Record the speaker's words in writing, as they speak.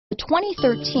The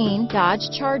 2013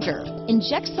 Dodge Charger.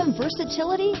 Inject some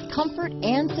versatility, comfort,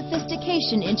 and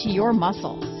sophistication into your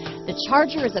muscle. The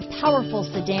Charger is a powerful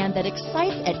sedan that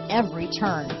excites at every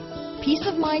turn. Peace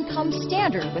of mind comes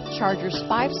standard with Charger's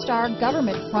 5-star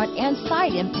government front and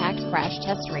side impact crash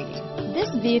test rating.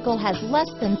 This vehicle has less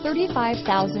than 35,000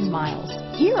 miles.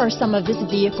 Here are some of this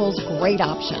vehicle's great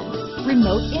options: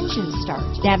 remote engine start,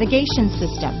 navigation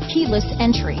system, keyless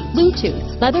entry,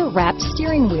 Bluetooth, leather-wrapped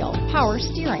steering wheel, power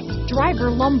steering, driver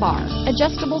lumbar,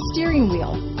 adjustable steering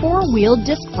wheel, 4-wheel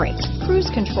disc brakes, cruise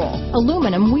control,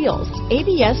 aluminum wheels,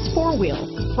 ABS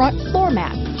 4-wheel, front floor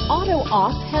mat,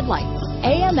 auto-off headlights,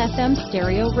 AM/FM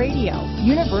stereo radio,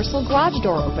 universal garage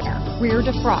door opener, rear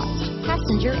defrost,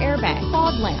 passenger airbag,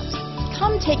 fog lamps.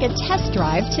 Come take a test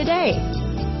drive today.